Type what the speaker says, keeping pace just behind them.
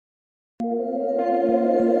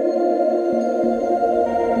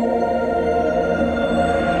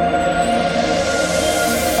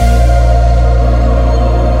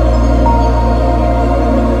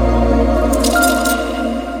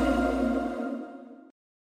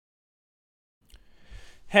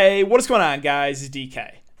Hey, what is going on, guys? It's DK.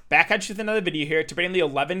 Back at you with another video here to bring the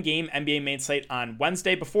 11-game NBA main slate on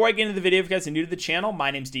Wednesday. Before I get into the video, if you guys are new to the channel,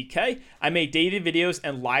 my name's DK. I make daily videos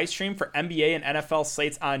and live stream for NBA and NFL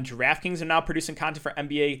slates on Draftkings and now producing content for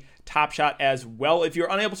NBA Top Shot as well. If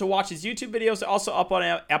you're unable to watch these YouTube videos, they're also up on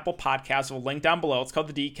Apple Podcasts. We'll link down below. It's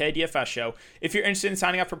called the DK DFS Show. If you're interested in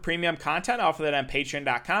signing up for premium content, I offer that on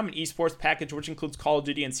Patreon.com, an esports package which includes Call of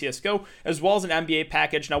Duty and CSGO, as well as an NBA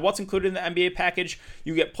package. Now, what's included in the NBA package?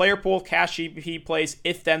 You get player pool, cash GPP plays,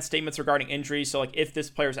 if-then statements regarding injuries. So, like, if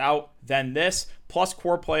this player's out, then this, plus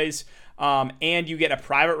core plays. And you get a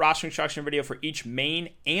private roster construction video for each main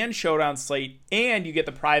and showdown slate, and you get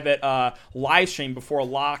the private live stream before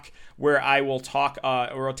lock where I will talk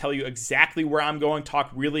or I'll tell you exactly where I'm going,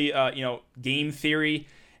 talk really game theory,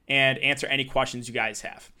 and answer any questions you guys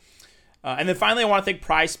have. And then finally, I want to thank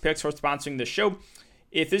Prize Picks for sponsoring this show.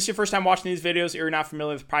 If this is your first time watching these videos or you're not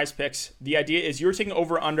familiar with Prize Picks, the idea is you're taking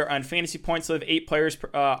over/under on fantasy points. So they have 8 players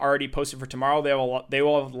already posted for tomorrow. They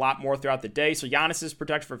will have a lot more throughout the day. So Giannis is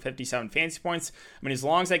projected for 57 fantasy points. I mean, as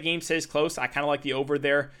long as that game stays close, I kind of like the over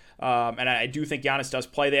there. And I do think Giannis does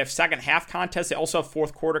play. They have second half contests. They also have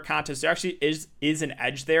fourth quarter contests. There actually is an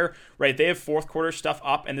edge there, right? They have fourth quarter stuff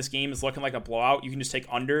up, and this game is looking like a blowout. You can just take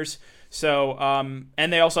unders. So,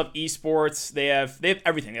 and they also have esports. They have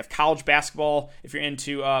everything. They have college basketball if you're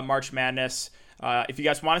into March Madness. If you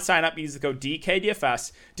guys want to sign up, use the code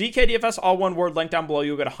DKDFS. DKDFS, all one word, link down below.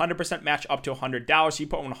 You'll get a 100% match up to $100. So you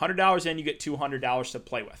put $100 in, you get $200 to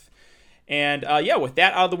play with. And with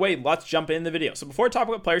that out of the way, let's jump in the video. So before I talk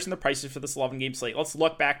about players and the prices for this 11-game slate, let's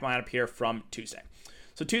look back my lineup here from Tuesday.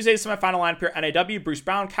 So Tuesday's semifinal lineup here: NAW, Bruce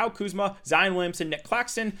Brown, Kyle Kuzma, Zion Williamson, Nick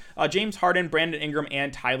Claxton, James Harden, Brandon Ingram,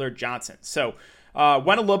 and Tyler Johnson. So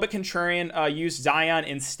went a little bit contrarian, used Zion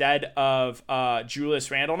instead of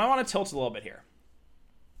Julius Randle, and I want to tilt a little bit here.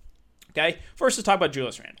 Okay, first let's talk about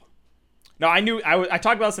Julius Randle. Now, I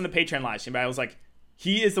talked about this in the Patreon live stream, but I was like,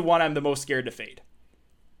 he is the one I'm the most scared to fade.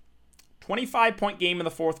 25-point game in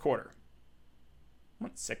the fourth quarter.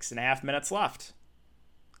 6.5 minutes left.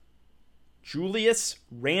 Julius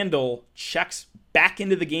Randle checks back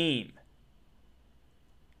into the game.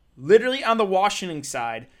 Literally on the Washington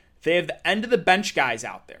side, they have the end of the bench guys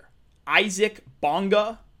out there. Isaac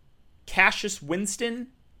Bonga, Cassius Winston,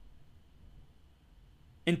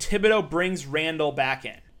 and Thibodeau brings Randle back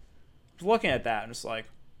in. I'm looking at that, I'm just like,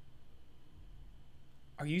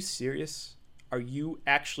 are you serious? Are you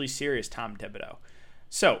actually serious, Tom Thibodeau?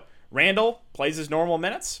 So, Randle plays his normal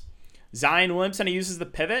minutes. Zion Williamson, he uses the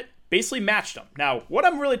pivot, basically matched him. Now, what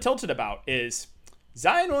I'm really tilted about is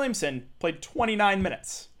Zion Williamson played 29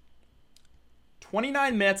 minutes.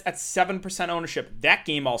 29 minutes at 7% ownership. That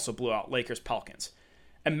game also blew out Lakers-Pelicans.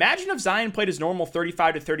 Imagine if Zion played his normal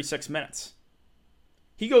 35 to 36 minutes.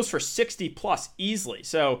 He goes for 60-plus easily.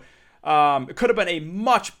 So, it could have been a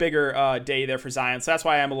much bigger day there for Zion. So, that's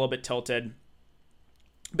why I'm a little bit tilted.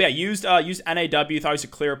 But yeah, used NAW, thought he was a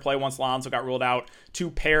clear play once Lonzo got ruled out, to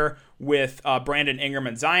pair with Brandon Ingram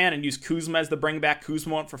and Zion, and used Kuzma as the bring back.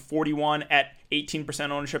 Kuzma went for 41 at 18%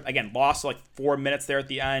 ownership. Again, lost like 4 minutes there at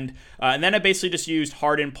the end. And then I basically just used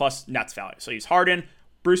Harden plus Nets value. So I used Harden,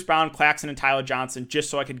 Bruce Brown, Claxton, and Tyler Johnson just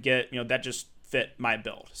so I could get, that just fit my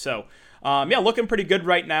build. So looking pretty good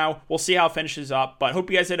right now. We'll see how it finishes up, but hope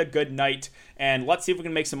you guys had a good night, and let's see if we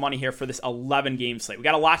can make some money here for this 11-game slate. We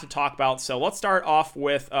got a lot to talk about, so let's start off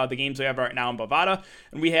with the games we have right now in Bovada,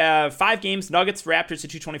 and we have 5 games: Nuggets, Raptors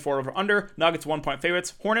at 224 over under, Nuggets 1-point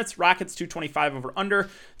favorites, Hornets, Rockets 225 over under,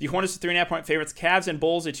 the Hornets are 3.5-point favorites, Cavs and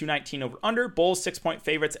Bulls at 219 over under, Bulls 6-point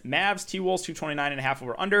favorites, Mavs, T-Wolves 229.5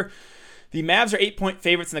 over under. The Mavs are 8-point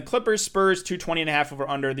favorites, and the Clippers, Spurs, 220.5 over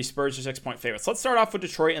under. The Spurs are 6-point favorites. Let's start off with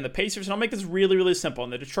Detroit and the Pacers, and I'll make this really, really simple.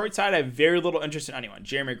 On the Detroit side, I have very little interest in anyone.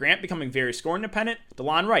 Jeremy Grant becoming very scoring dependent.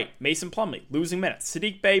 DeLon Wright, Mason Plumlee, losing minutes.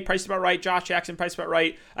 Sadiq Bey, priced about right. Josh Jackson, priced about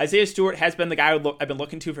right. Isaiah Stewart has been the guy I've been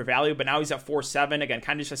looking to for value, but now he's at 4.7. Again,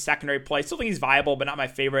 kind of just a secondary play. Still think he's viable, but not my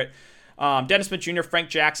favorite. Dennis Smith Jr., Frank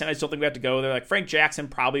Jackson, I still think we have to go there. Like, Frank Jackson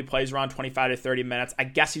probably plays around 25 to 30 minutes. I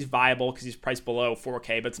guess he's viable because he's priced below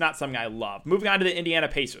 4K, but it's not something I love. Moving on to the Indiana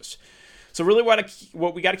Pacers. So really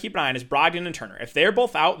what we got to keep an eye on is Brogdon and Turner. If they're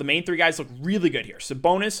both out, the main 3 guys look really good here.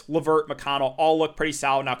 Sabonis, LeVert, McConnell all look pretty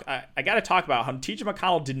solid. Now, I got to talk about how TJ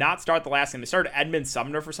McConnell did not start the last game. They started Edmund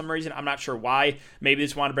Sumner for some reason. I'm not sure why. Maybe they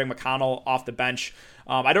just wanted to bring McConnell off the bench.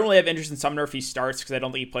 I don't really have interest in Sumner if he starts because I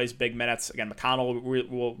don't think he plays big minutes. Again, McConnell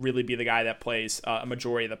will really be the guy that plays a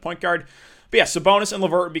majority of the point guard. But yeah, Sabonis and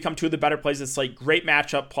LeVert would become 2 of the better plays. It's like great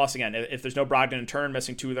matchup. Plus, again, if there's no Brogdon and Turner,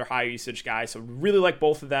 missing 2 of their high usage guys. So really like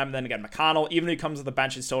both of them. Then again, McConnell, even if he comes to the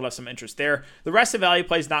bench, and still have some interest there. The rest of the value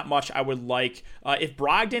plays, not much I would like. If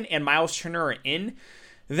Brogdon and Miles Turner are in,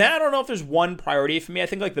 Then I don't know if there's one priority for me. I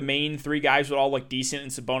think like the main three guys would all look decent in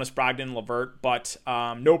Sabonis, Brogdon, LeVert, but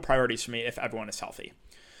no priorities for me if everyone is healthy.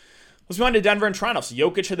 Let's move on to Denver and Toronto. So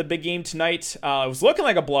Jokic had the big game tonight. It was looking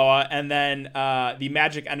like a blowout, and then the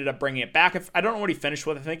Magic ended up bringing it back. I don't know what he finished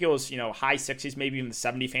with. I think it was high 60s, maybe even the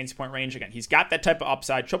 70 fantasy point range. Again, he's got that type of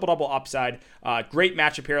upside, triple-double upside. Great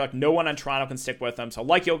matchup here. Like no one on Toronto can stick with him. So I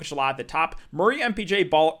like Jokic a lot at the top. Murray, MPJ,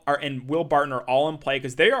 Ball, and Will Barton are all in play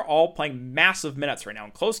because they are all playing massive minutes right now.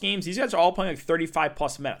 In close games, these guys are all playing like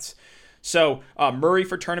 35-plus minutes. So Murray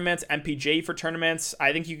for tournaments, MPJ for tournaments.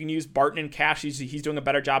 I think you can use Barton and Cash. He's doing a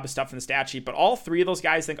better job of stuff in the stat sheet. But all three of those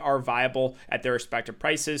guys I think are viable at their respective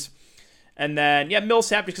prices. And then,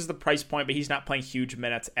 Millsap because of the price point, but he's not playing huge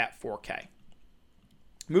minutes at 4K.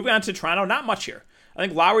 Moving on to Toronto, not much here. I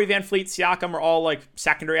think Lowry, Van Fleet, Siakam are all like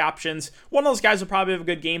secondary options. One of those guys will probably have a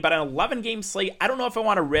good game, but an 11-game slate, I don't know if I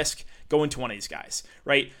want to risk going to one of these guys,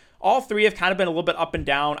 right? All three have kind of been a little bit up and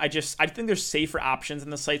down. I think there's safer options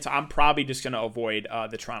in the slate, so I'm probably just going to avoid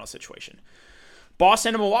the Toronto situation.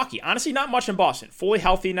 Boston and Milwaukee. Honestly, not much in Boston. Fully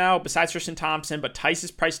healthy now, besides Tristan Thompson, but Tice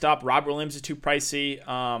is priced up. Rob Williams is too pricey.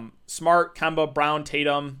 Smart, Kemba, Brown,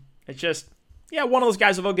 Tatum. It's just, one of those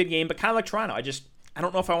guys will have a good game, but kind of like Toronto. I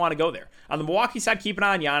don't know if I want to go there. On the Milwaukee side, keep an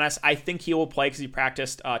eye on Giannis. I think he will play because he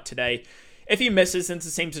practiced today. If he misses, it's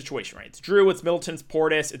the same situation, right? It's Drew, it's Middleton, it's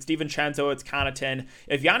Portis, it's DiVincenzo, it's Connaughton.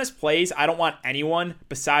 If Giannis plays, I don't want anyone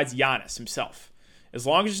besides Giannis himself. As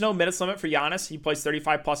long as there's no minutes limit for Giannis, he plays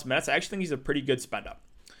 35-plus minutes. I actually think he's a pretty good spend-up.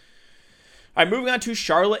 All right, moving on to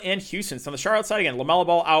Charlotte and Houston. So on the Charlotte side, again, LaMelo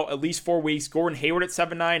Ball out at least 4 weeks. Gordon Hayward at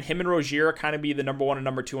 7-9. Him and Rozier kind of be the number one and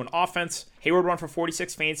number two on offense. Hayward won for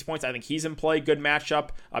 46 fantasy points. I think he's in play. Good matchup.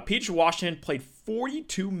 P.J. Washington played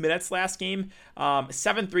 42 minutes last game.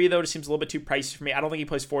 7-3, though, just seems a little bit too pricey for me. I don't think he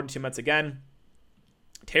plays 42 minutes again.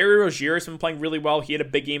 Terry Rozier has been playing really well. He had a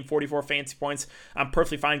big game, 44 fantasy points. I'm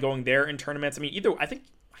perfectly fine going there in tournaments. I mean, I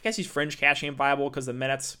guess he's fringe cash game viable because of the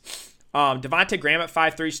minutes. Devontae Graham at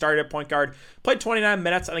 5'3", started at point guard, played 29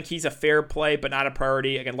 minutes. I think he's a fair play, but not a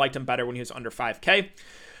priority. Again, liked him better when he was under 5K. And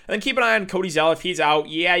then keep an eye on Cody Zeller. If he's out,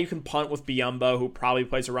 you can punt with Biyombo, who probably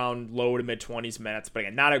plays around low to mid-20s minutes, but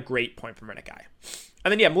again, not a great point per minute guy.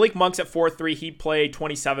 And then, Malik Monk's at 4'3". He played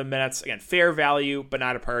 27 minutes. Again, fair value, but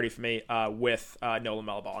not a priority for me with no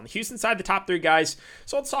LaMelo Ball. On the Houston side, the top three guys.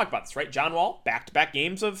 So let's talk about this, right? John Wall, back-to-back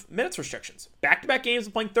games of minutes restrictions. Back-to-back games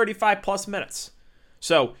of playing 35-plus minutes.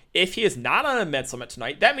 So if he is not on a minutes limit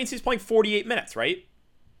tonight, that means he's playing 48 minutes, right?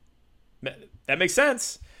 That makes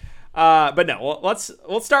sense. But no, let's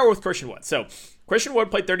start with Christian Wood. So Christian Wood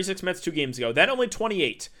played 36 minutes 2 games ago, then only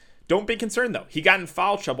 28. Don't be concerned, though. He got in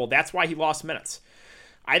foul trouble. That's why he lost minutes.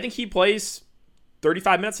 I think he plays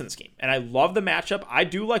 35 minutes in this game, and I love the matchup. I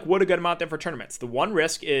do like Wood a good amount there for tournaments. The one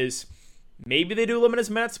risk is maybe they do limit his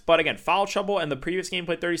minutes, but again, foul trouble, and the previous game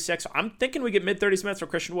played 36. So I'm thinking we get mid-30s minutes for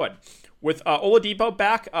Christian Wood. With Oladipo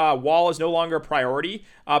back, Wall is no longer a priority,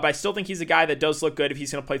 but I still think he's a guy that does look good if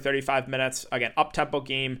he's going to play 35 minutes. Again, up-tempo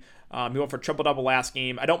game. He went for triple-double last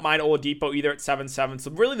game. I don't mind Oladipo either at 7-7.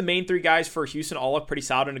 So really the main three guys for Houston all look pretty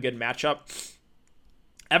solid and a good matchup.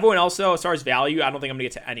 Everyone else, though, as far as value, I don't think I'm going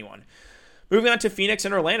to get to anyone. Moving on to Phoenix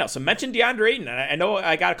and Orlando. So mentioned DeAndre Ayton. I know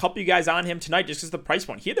I got a couple of you guys on him tonight just because of the price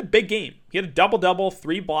point. He had a big game. He had a double-double,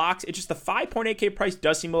 3 blocks. It's just the 5.8K price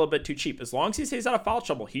does seem a little bit too cheap. As long as he stays out of foul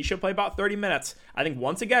trouble, he should play about 30 minutes. I think,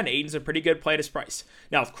 once again, Ayton's a pretty good play at his price.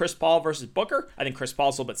 Now, with Chris Paul versus Booker, I think Chris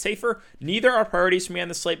Paul's a little bit safer. Neither are priorities for me on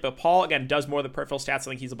the slate, but Paul, again, does more of the peripheral stats.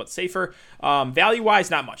 I think he's a little bit safer. Value-wise,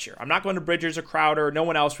 not much here. I'm not going to Bridges or Crowder. No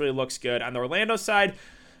one else really looks good. On the Orlando side,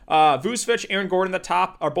 Vucevic, Aaron Gordon at the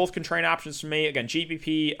top are both contrarian options for me. Again,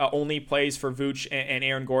 GPP only plays for Vooch and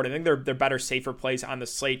Aaron Gordon. I think they're better, safer plays on the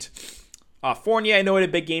slate. Fournier, I know he had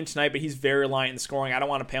a big game tonight, but he's very reliant in scoring. I don't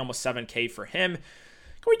want to pay almost 7K for him.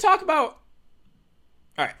 Can we talk about...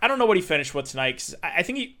 All right, I don't know what he finished with tonight, because I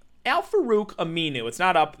think Al-Farouq Aminu, it's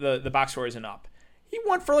not up, the box score isn't up. He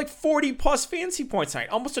went for like 40-plus fantasy points tonight.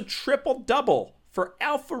 Almost a triple-double for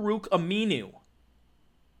Al-Farouq Aminu.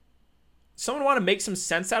 Someone want to make some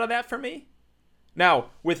sense out of that for me? Now,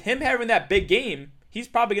 with him having that big game, he's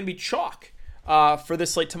probably going to be chalk for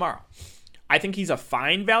this slate tomorrow. I think he's a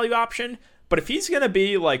fine value option, but if he's going to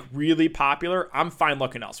be like really popular, I'm fine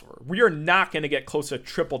looking elsewhere. We are not going to get close to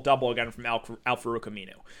triple-double again from Al-Farouq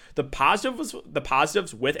Aminu. The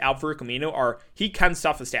positives with Al-Farouq Aminu are he can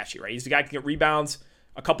stuff the stat sheet, right? He's the guy who can get rebounds,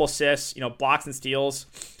 a couple assists, blocks and steals.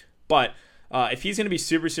 But if he's going to be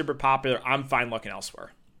super, super popular, I'm fine looking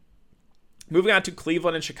elsewhere. Moving on to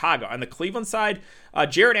Cleveland and Chicago. On the Cleveland side,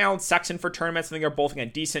 Jared Allen, Sexton for tournaments. I think are both,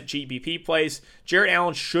 again, decent GBP plays. Jared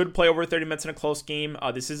Allen should play over 30 minutes in a close game.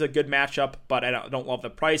 This is a good matchup, but I don't love the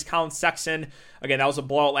price. Colin Sexton, again, that was a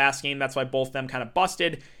blowout last game. That's why both of them kind of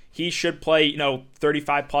busted. He should play,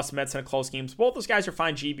 35-plus minutes in a close game. So both those guys are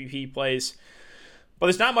fine GBP plays. But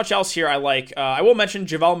there's not much else here I like. I will mention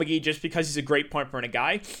JaVale McGee just because he's a great point per minute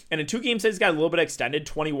guy. And in 2 games, he's got a little bit extended,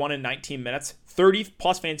 21 and 19 minutes,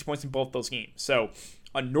 30-plus fantasy points in both those games. So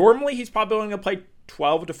normally he's probably only going to play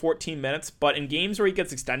 12 to 14 minutes. But in games where he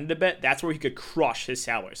gets extended a bit, that's where he could crush his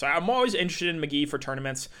salary. So I'm always interested in McGee for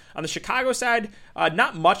tournaments. On the Chicago side,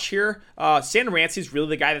 not much here. Stan Ramsey is really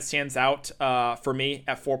the guy that stands out for me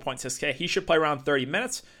at 4.6K. He should play around 30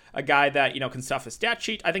 minutes. A guy that, can stuff a stat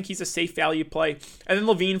sheet. I think he's a safe value play. And then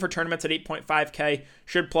Levine for tournaments at 8.5K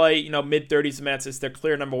should play, mid-30s minutes is their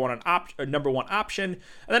clear number one option.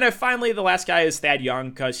 And then finally, the last guy is Thad Young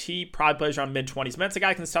because he probably plays around mid-20s minutes. A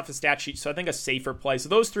guy can stuff a stat sheet, so I think a safer play. So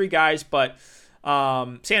those 3 guys, but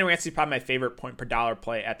Stan Ramsey is probably my favorite point per dollar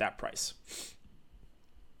play at that price.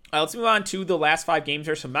 Let's move on to the last 5 games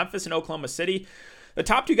here. So Memphis and Oklahoma City. The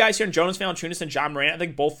top 2 guys here, Jonas Valanciunas and John Morant, I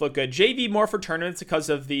think both look good. JV more for tournaments because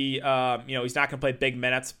of the, he's not going to play big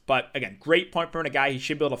minutes. But again, great point per minute guy. He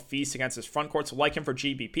should be able to feast against his front court. So like him for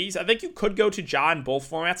GBPs. I think you could go to Ja in both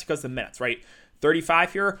formats because of the minutes, right?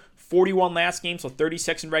 35 here, 41 last game, so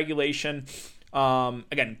 36 in regulation.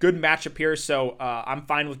 Again, good matchup here. So I'm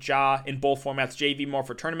fine with Ja in both formats. JV more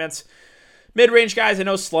for tournaments. Mid-range guys, I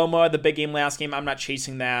know Slow-Mo had the big game last game. I'm not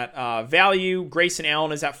chasing that. Value, Grayson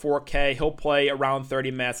Allen is at 4K. He'll play around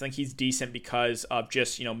 30 minutes. I think he's decent because of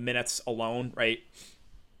just, minutes alone, right?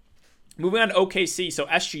 Moving on to OKC. So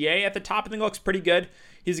SGA at the top, I think looks pretty good.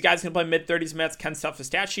 He's a guy that's going to play mid-30s minutes, can stuff the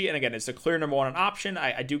stat sheet. And again, it's a clear number 1 option.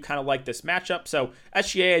 I do kind of like this matchup. So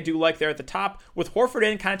SGA, I do like there at the top. With Horford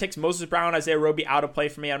in, kind of takes Moses Brown, Isaiah Roby out of play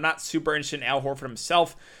for me. I'm not super interested in Al Horford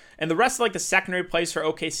himself. And the rest of the secondary plays for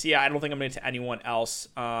OKC, I don't think I'm going to get to anyone else.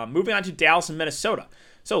 Moving on to Dallas and Minnesota.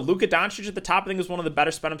 So Luka Doncic at the top, I think, is one of the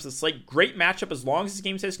better spend-ups of the slate. Great matchup. As long as his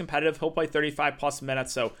game stays competitive, he'll play 35-plus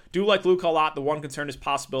minutes. So do like Luka a lot. The one concern is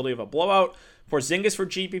possibility of a blowout. Porzingis for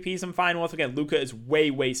GPPs, I'm fine with. Again, Luka is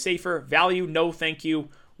way, way safer. Value, no thank you,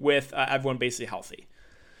 with everyone basically healthy.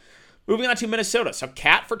 Moving on to Minnesota. So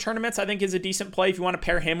Cat for tournaments, I think, is a decent play if you want to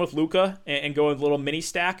pair him with Luka and go with a little mini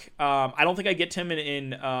stack. I don't think I get to him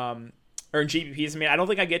in GPPs. I don't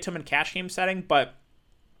think I get to him in cash game setting, but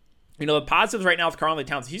the positives right now with Karl-Anthony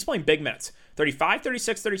Towns, he's playing big minutes. 35,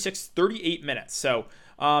 36, 36, 38 minutes. So,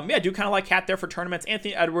 I do kind of like Cat there for tournaments.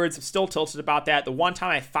 Anthony Edwards, I'm still tilted about that. The one time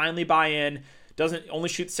I finally buy in, only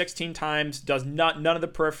shoots 16 times, does none of the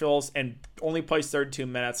peripherals, and only plays 32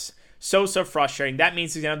 minutes. So frustrating. That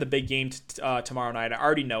means he's going to have the big game tomorrow night. I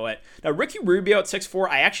already know it. Now, Ricky Rubio at 6'4",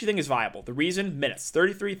 I actually think is viable. The reason, minutes.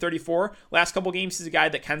 33, 34. Last couple games, he's a guy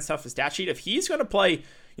that can stuff the stat sheet. If he's going to play,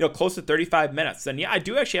 close to 35 minutes, then yeah, I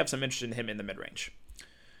do actually have some interest in him in the mid-range.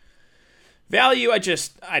 Value, I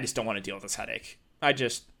just don't want to deal with this headache. I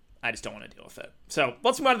just don't want to deal with it. So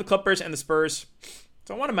let's move on to the Clippers and the Spurs.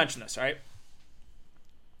 So I want to mention this, all right?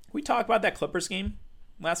 We talked about that Clippers game,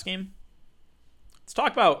 last game. Let's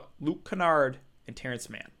talk about Luke Kennard and Terrence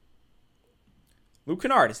Mann. Luke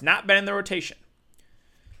Kennard has not been in the rotation.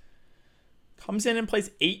 Comes in and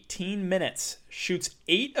plays 18 minutes, shoots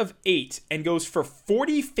 8 of 8, and goes for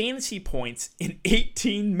 40 fantasy points in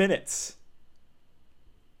 18 minutes.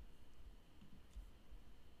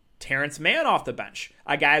 Terrence Mann off the bench,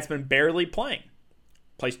 a guy that's been barely playing.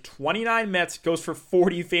 Plays 29 minutes, goes for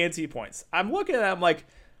 40 fantasy points. I'm looking at that, I'm like,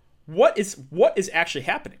 what is actually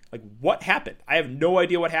happening? Like, what happened? I have no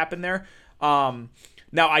idea what happened there.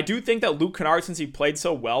 Now, I do think that Luke Kennard, since he played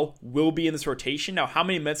so well, will be in this rotation. Now, how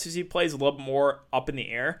many minutes does he play is a little bit more up in the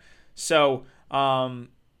air. So, yeah,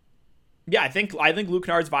 I think Luke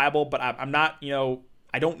Kennard's viable, but I'm not,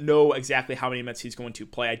 I don't know exactly how many minutes he's going to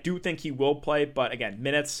play. I do think he will play, but again,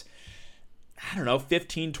 minutes, I don't know,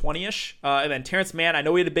 15, 20-ish. And then Terrence Mann, I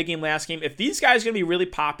know he had a big game last game. If these guys are going to be really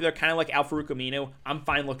popular, kind of like Al-Farouq Aminu, I'm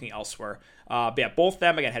fine looking elsewhere. But yeah, both of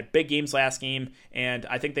them, again, had big games last game, and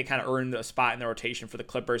I think they kind of earned a spot in the rotation for the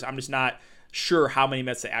Clippers. I'm just not sure how many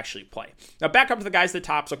minutes they actually play. Now, back up to the guys at the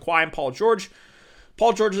top. So Kawhi and Paul George.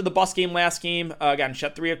 Paul George had the bust game last game. Again,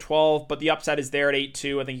 shot 3 of 12, but the upside is there at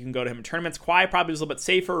 8-2. I think you can go to him in tournaments. Kawhi probably is a little bit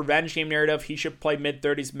safer. Revenge game narrative. He should play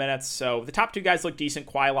mid-30s minutes. So the top 2 guys look decent.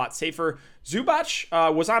 Kawhi a lot safer.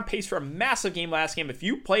 Zubac was on pace for a massive game last game. If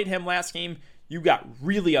you played him last game, you got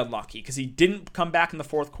really unlucky because he didn't come back in the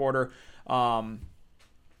fourth quarter.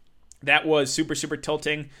 That was super, super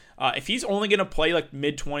tilting. If he's only going to play like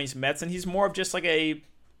mid-20s minutes, and he's more of just like a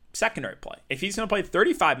secondary play. If he's going to play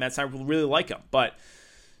 35 minutes, I really like him. But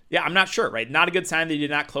yeah, I'm not sure, right? Not a good sign that he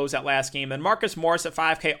did not close that last game. Then Marcus Morris at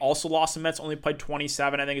 5K also lost some minutes, only played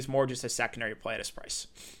 27. I think it's more just a secondary play at his price.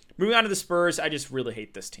 Moving on to the Spurs, I just really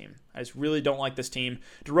hate this team. I just really don't like this team.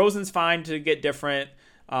 DeRozan's fine to get different.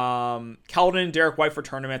 Keldon, Derek White for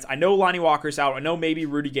tournaments. I know Lonnie Walker's out. I know maybe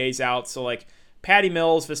Rudy Gay's out. So like Patty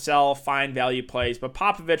Mills, Vassell, fine value plays. But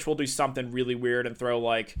Popovich will do something really weird and throw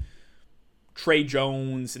like Trey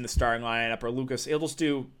Jones in the starting lineup or Lucas. He'll just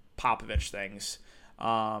do Popovich things.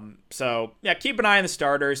 So yeah, keep an eye on the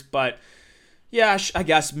starters. But yeah, I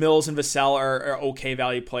guess Mills and Vassell are okay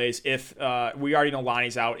value plays if we already know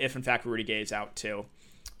Lonnie's out, if in fact Rudy Gay is out too.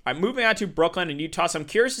 All right, moving on to Brooklyn and Utah. So I'm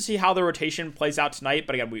curious to see how the rotation plays out tonight.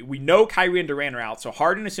 But again, we know Kyrie and Durant are out. So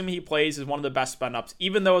Harden, assuming he plays, is one of the best spin-ups.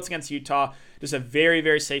 Even though it's against Utah, just a very,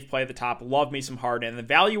 very safe play at the top. Love me some Harden. And then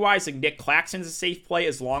value-wise, like Nick Claxton's a safe play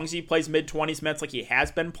as long as he plays mid-20s minutes like he has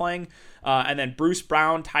been playing. And then Bruce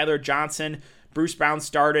Brown, Tyler Johnson. Bruce Brown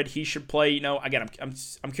started. He should play, again,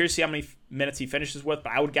 I'm curious to see how many minutes he finishes with,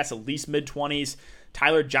 but I would guess at least mid-20s.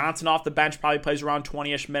 Tyler Johnson off the bench probably plays around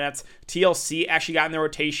 20-ish minutes. TLC actually got in the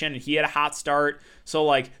rotation, and he had a hot start.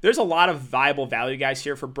 So, there's a lot of viable value guys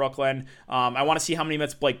here for Brooklyn. I want to see how many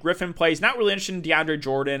minutes Blake Griffin plays. Not really interested in DeAndre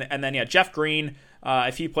Jordan. And then, Jeff Green,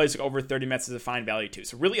 if he plays over 30 minutes, is a fine value too.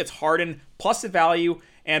 So, really, it's Harden plus the value.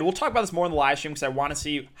 And we'll talk about this more in the live stream because I want to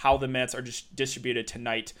see how the minutes are just distributed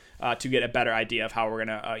tonight to get a better idea of how we're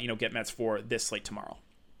going to get minutes for this slate tomorrow.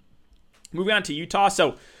 Moving on to Utah.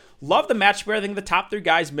 So, love the matchup here. I think the top three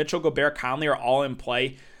guys, Mitchell, Gobert, Conley, are all in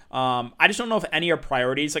play. I just don't know if any are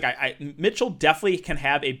priorities. Mitchell definitely can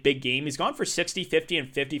have a big game. He's gone for 60, 50, and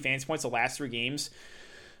 50 fantasy points the last 3 games.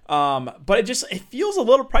 But it feels a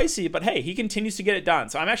little pricey, but hey, he continues to get it done.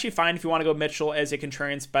 So I'm actually fine if you want to go Mitchell as a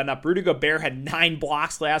contrarian spend up. Rudy Gobert had 9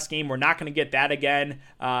 blocks last game. We're not going to get that again.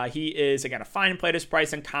 He is, again, a fine play at his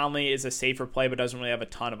price, and Conley is a safer play, but doesn't really have a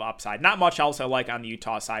ton of upside. Not much else I like on the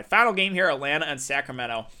Utah side. Final game here, Atlanta and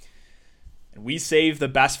Sacramento. And we save the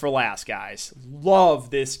best for last, guys. Love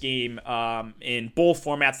this game in both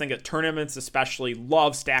formats. I think at tournaments especially,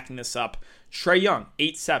 love stacking this up. Trae Young,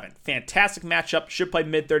 8-7. Fantastic matchup. Should play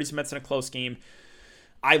mid-30s minutes in a close game.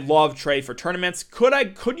 I love Trae for tournaments. Could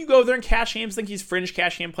you go there in cash games? I think he's fringe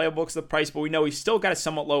cash game playable because of the price, but we know he's still got a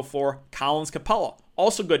somewhat low floor. Collins Capella,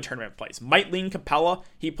 also good tournament plays. Might lean Capella.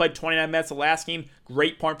 He played 29 minutes the last game.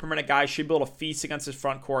 Great point per minute guy. Should be able to feast against his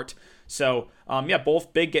front court. So,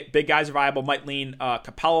 both big guys are viable. Might lean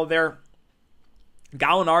Capella there.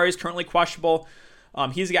 Gallinari is currently questionable.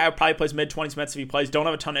 He's a guy who probably plays mid-20s minutes if he plays. Don't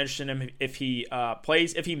have a ton of interest in him if he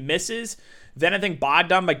plays. If he misses, then I think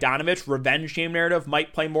Bogdan Bogdanovic, revenge game narrative,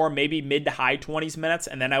 might play more, maybe mid to high 20s minutes,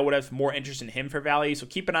 and then I would have more interest in him for value. So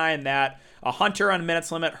keep an eye on that. A Hunter on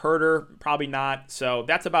minutes limit, Herter, probably not. So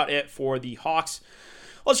that's about it for the Hawks.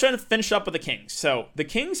 Let's try to finish up with the Kings. So the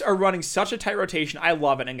Kings are running such a tight rotation. I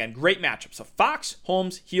love it. And again, great matchup. So Fox,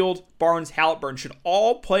 Holmes, Hield, Barnes, Halliburton should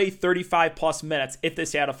all play 35-plus minutes if they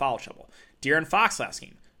stay out of foul trouble. De'Aaron Fox last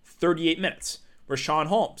game, 38 minutes. Rashawn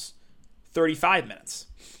Holmes, 35 minutes.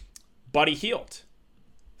 Buddy Hield,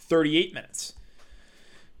 38 minutes.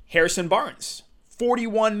 Harrison Barnes,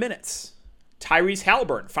 41 minutes. Tyrese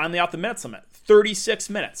Halliburton, finally off the minutes limit, 36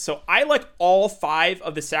 minutes. So I like all 5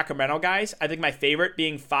 of the Sacramento guys. I think my favorite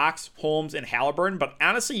being Fox, Holmes, and Halliburton. But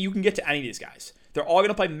honestly, you can get to any of these guys. They're all going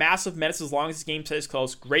to play massive minutes as long as this game stays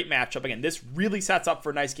close. Great matchup. Again, this really sets up for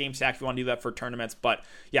a nice game stack if you want to do that for tournaments. But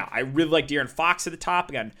yeah, I really like De'Aaron Fox at the top.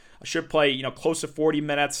 Again, I should play close to 40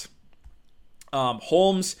 minutes.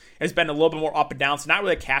 Holmes has been a little bit more up and down, so not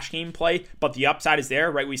really a cash game play, but the upside is there,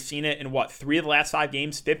 right? We've seen it in 3 of the last 5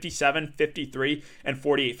 games, 57, 53, and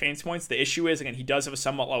 48 fantasy points. The issue is, again, he does have a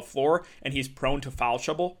somewhat low floor, and he's prone to foul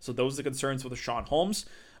trouble, so those are the concerns with Rashawn Holmes.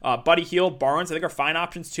 Buddy Hield, Barnes, I think are fine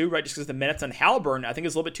options too, right? Just because the minutes on Halliburton, I think,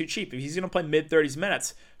 is a little bit too cheap. If he's going to play mid-30s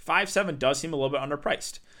minutes, 5-7 does seem a little bit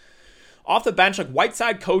underpriced. Off the bench,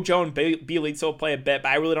 Whiteside, Kojo, and Bjelica will play a bit, but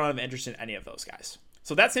I really don't have interest in any of those guys.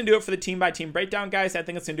 So that's going to do it for the team-by-team breakdown, guys. I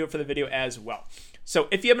think it's going to do it for the video as well. So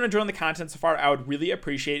if you haven't enjoyed the content so far, I would really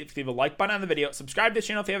appreciate it if you leave a like button on the video, subscribe to the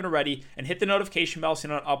channel if you haven't already, and hit the notification bell so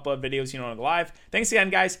you don't upload videos when I go live. Thanks again,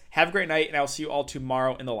 guys. Have a great night, and I'll see you all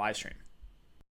tomorrow in the live stream.